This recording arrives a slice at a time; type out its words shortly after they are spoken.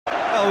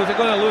Well, if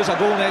you're going to lose a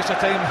goal in extra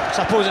time, I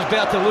suppose it's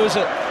better to lose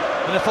it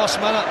in the first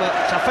minute, but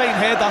it's a fine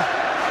header,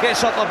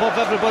 gets up above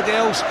everybody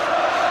else,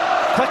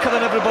 quicker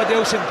than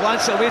everybody else, and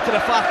glances it away to the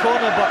far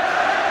corner. But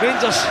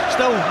Rangers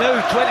still now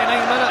 29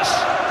 minutes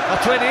or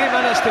 28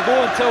 minutes to go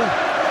until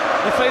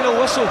the final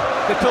whistle.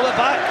 They pull it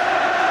back.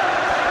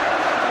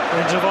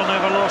 Rangers have only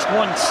ever lost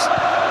once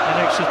in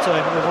extra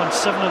time. They won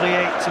 7 of the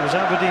 8. It was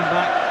Aberdeen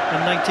back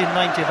in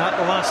 1990. That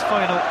the last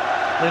final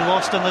they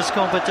lost in this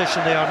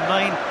competition. They are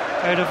 9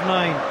 out of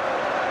 9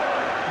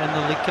 in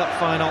the League Cup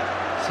final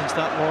since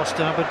that loss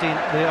to Aberdeen.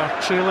 They are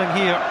trailing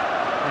here.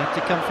 They had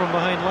to come from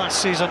behind last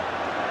season.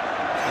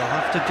 They'll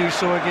have to do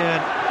so again.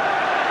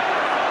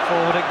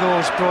 Forward it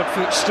goes,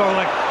 Broadfoot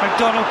strolling.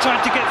 McDonald trying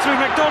to get through.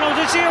 McDonald,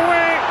 is he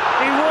away?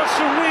 He was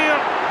from Weir,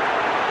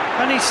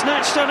 and he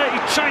snatched at it.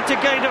 He tried to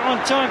guide it on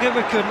target,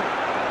 but couldn't.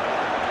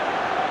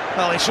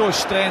 Well, he shows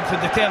strength and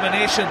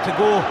determination to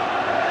go.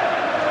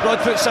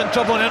 Broadfoot's in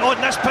trouble, and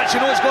on this pitch, you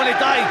know it's going to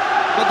die.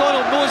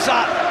 McDonald knows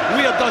that.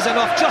 Weir does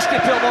enough just to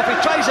pull him off. He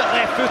tries it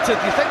left-footed.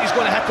 You think he's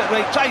going to hit it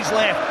right? Tries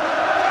left,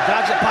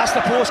 drags it past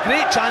the post.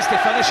 Great chance to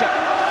finish it.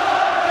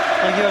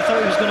 I thought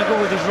he was going to go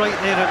with his right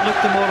there. It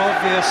looked the more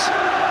obvious,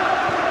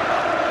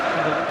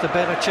 the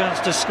better chance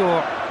to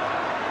score.